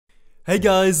Hey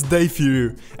guys, Dave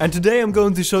here, and today I'm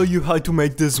going to show you how to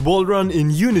make this wall run in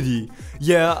Unity.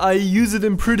 Yeah, I use it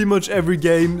in pretty much every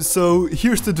game, so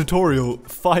here's the tutorial,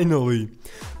 finally.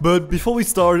 But before we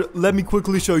start, let me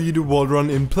quickly show you the wall run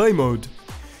in play mode.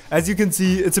 As you can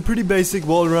see, it's a pretty basic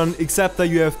wall run, except that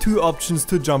you have two options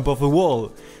to jump off a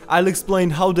wall. I'll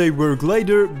explain how they work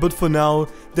later, but for now,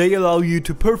 they allow you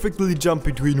to perfectly jump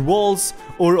between walls,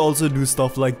 or also do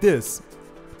stuff like this.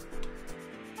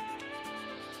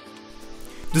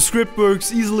 The script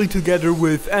works easily together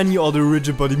with any other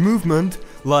rigid body movement,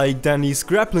 like Danny's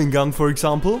grappling gun for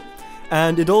example,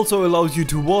 and it also allows you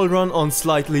to wall run on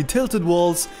slightly tilted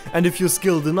walls, and if you're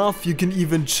skilled enough you can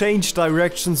even change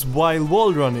directions while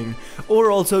wall running,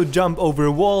 or also jump over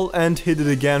a wall and hit it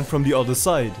again from the other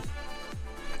side.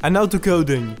 And now to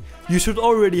coding. You should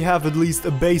already have at least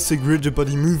a basic rigid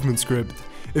body movement script.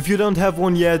 If you don't have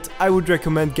one yet, I would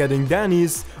recommend getting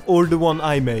Danny's or the one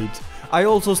I made. I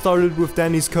also started with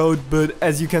Danny's code, but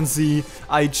as you can see,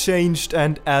 I changed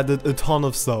and added a ton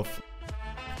of stuff.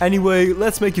 Anyway,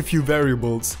 let's make a few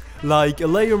variables, like a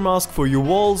layer mask for your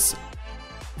walls,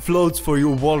 floats for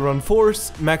your wall run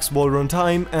force, max wall run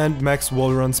time and max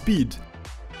wall run speed.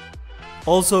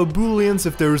 Also booleans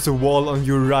if there is a wall on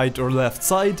your right or left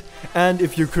side, and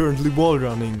if you're currently wall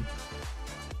running.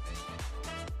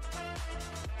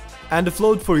 And a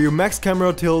float for your max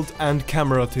camera tilt and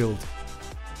camera tilt.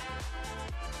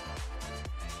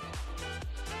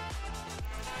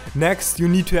 Next, you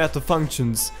need to add the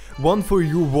functions, one for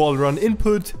your wall run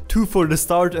input, two for the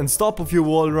start and stop of your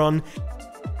wall run,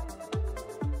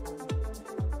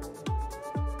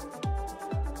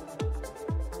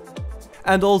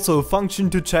 and also a function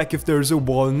to check if there is a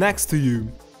wall next to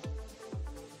you.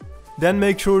 Then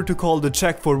make sure to call the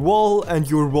check for wall and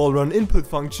your wall run input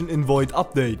function in void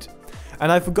update.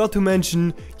 And I forgot to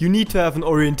mention, you need to have an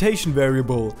orientation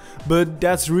variable, but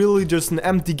that's really just an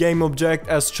empty game object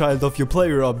as child of your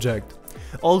player object.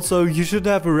 Also, you should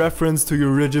have a reference to your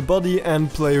rigid body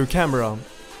and player camera.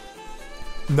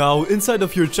 Now, inside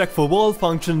of your check for wall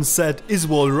function, set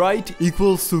isWallRight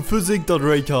equals to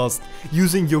physic.raycast,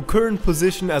 using your current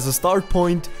position as a start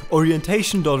point,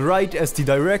 orientation.right as the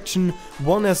direction,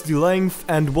 1 as the length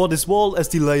and whatisWall as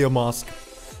the layer mask.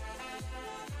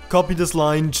 Copy this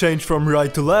line, change from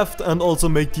right to left and also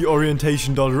make the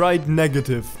orientation.right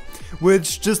negative,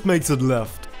 which just makes it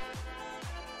left.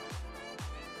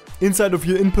 Inside of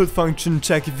your input function,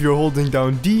 check if you're holding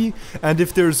down D and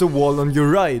if there is a wall on your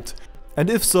right, and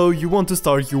if so, you want to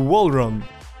start your wall run.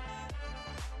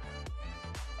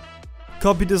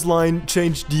 Copy this line,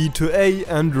 change D to A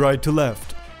and right to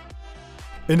left.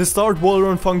 In the start wall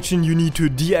run function you need to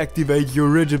deactivate your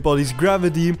rigid body's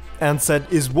gravity and set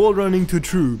isWallRunning to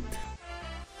true.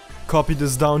 Copy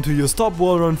this down to your stop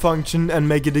wall run function and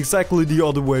make it exactly the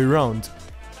other way around.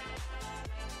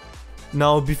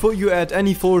 Now, before you add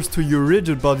any force to your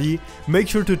rigid body, make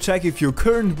sure to check if your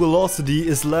current velocity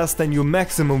is less than your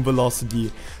maximum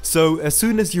velocity. So as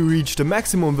soon as you reach the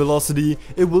maximum velocity,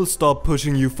 it will stop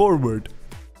pushing you forward.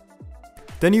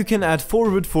 Then you can add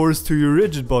forward force to your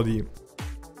rigid body.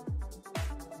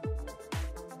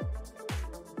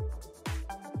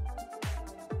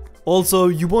 Also,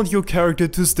 you want your character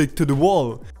to stick to the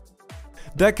wall.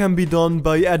 That can be done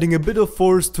by adding a bit of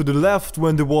force to the left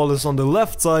when the wall is on the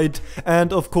left side,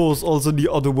 and of course also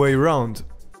the other way around.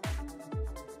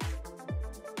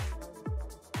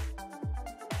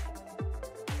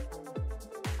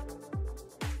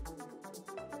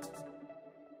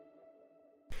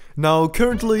 Now,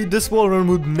 currently this wall run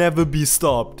would never be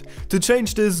stopped. To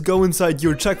change this, go inside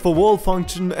your check for wall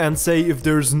function and say if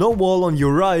there's no wall on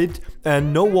your right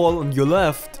and no wall on your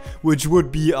left, which would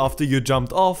be after you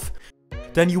jumped off,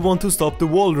 then you want to stop the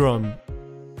wall run.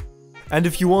 And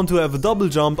if you want to have a double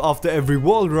jump after every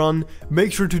wall run,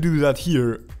 make sure to do that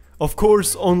here. Of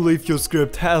course, only if your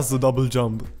script has a double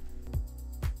jump.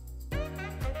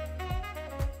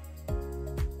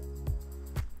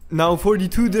 Now for the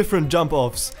two different jump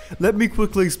offs, let me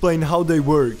quickly explain how they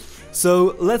work.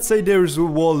 So let's say there is a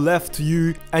wall left to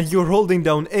you and you're holding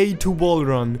down A to wall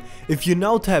run. If you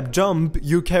now tap jump,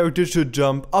 your character should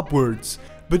jump upwards.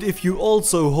 But if you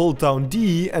also hold down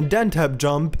D and then tap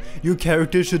jump, your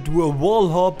character should do a wall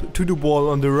hop to the wall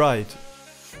on the right.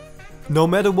 No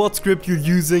matter what script you're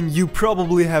using, you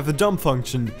probably have a jump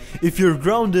function. If you're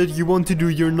grounded, you want to do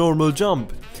your normal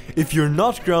jump. If you're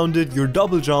not grounded, your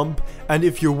double jump, and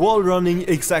if you're wall running,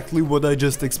 exactly what I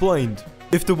just explained.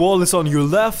 If the wall is on your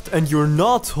left and you're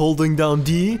not holding down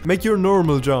D, make your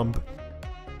normal jump.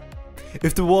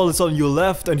 If the wall is on your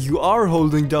left and you are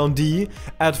holding down D,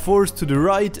 add force to the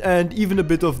right and even a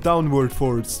bit of downward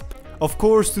force. Of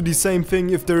course, do the same thing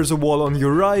if there is a wall on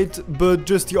your right, but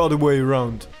just the other way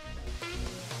around.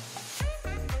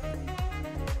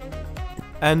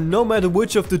 And no matter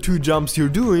which of the two jumps you're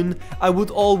doing, I would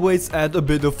always add a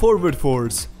bit of forward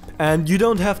force. And you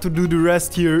don't have to do the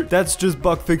rest here, that's just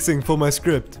bug fixing for my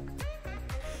script.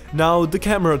 Now the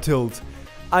camera tilt.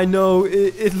 I know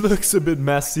it looks a bit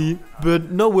messy,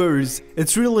 but no worries,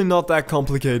 it's really not that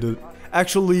complicated.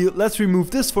 Actually, let's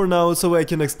remove this for now so I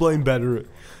can explain better.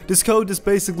 This code is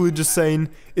basically just saying,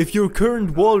 if your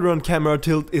current wall run camera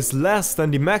tilt is less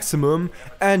than the maximum,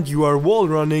 and you are wall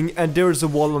running and there is a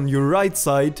wall on your right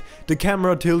side, the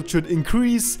camera tilt should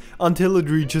increase until it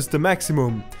reaches the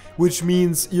maximum, which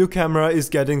means your camera is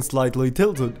getting slightly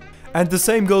tilted. And the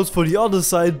same goes for the other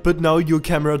side, but now your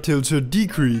camera tilt should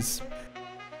decrease.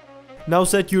 Now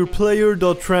set your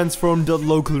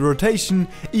player.transform.local rotation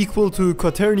equal to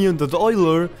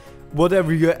quaternion.euler,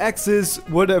 whatever your x is,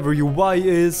 whatever your y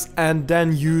is, and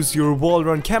then use your wall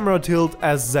run camera tilt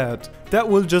as z. That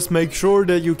will just make sure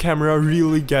that your camera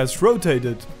really gets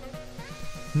rotated.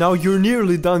 Now you're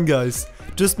nearly done, guys.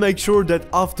 Just make sure that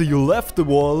after you left the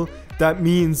wall, that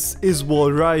means is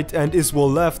wall right and is wall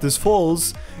left is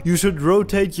false, you should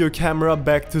rotate your camera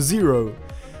back to 0.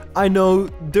 I know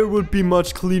there would be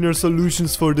much cleaner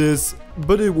solutions for this,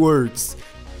 but it works.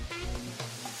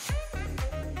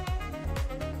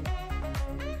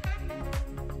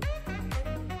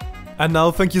 And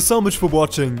now thank you so much for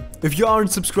watching. If you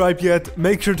aren't subscribed yet,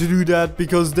 make sure to do that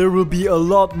because there will be a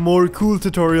lot more cool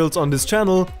tutorials on this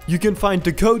channel. You can find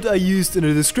the code I used in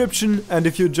the description, and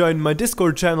if you join my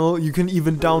Discord channel, you can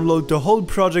even download the whole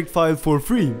project file for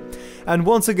free. And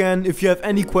once again, if you have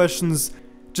any questions,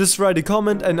 just write a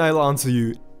comment and I'll answer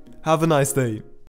you. Have a nice day.